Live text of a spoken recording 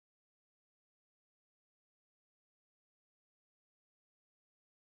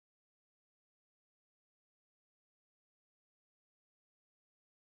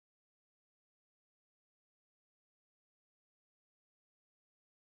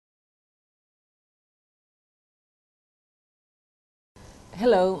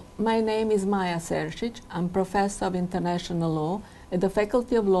Hello, my name is Maja Sersic. I'm Professor of International Law at the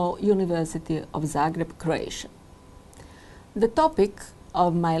Faculty of Law, University of Zagreb, Croatia. The topic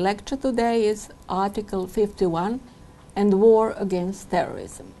of my lecture today is Article 51 and War Against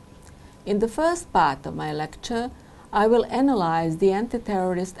Terrorism. In the first part of my lecture, I will analyze the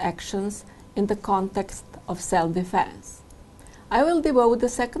anti-terrorist actions in the context of self-defense. I will devote the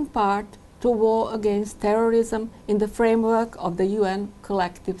second part to war against terrorism in the framework of the UN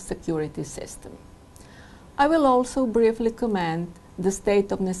collective security system. I will also briefly comment the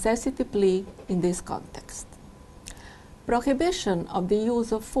state of necessity plea in this context. Prohibition of the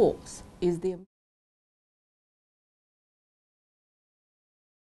use of force is the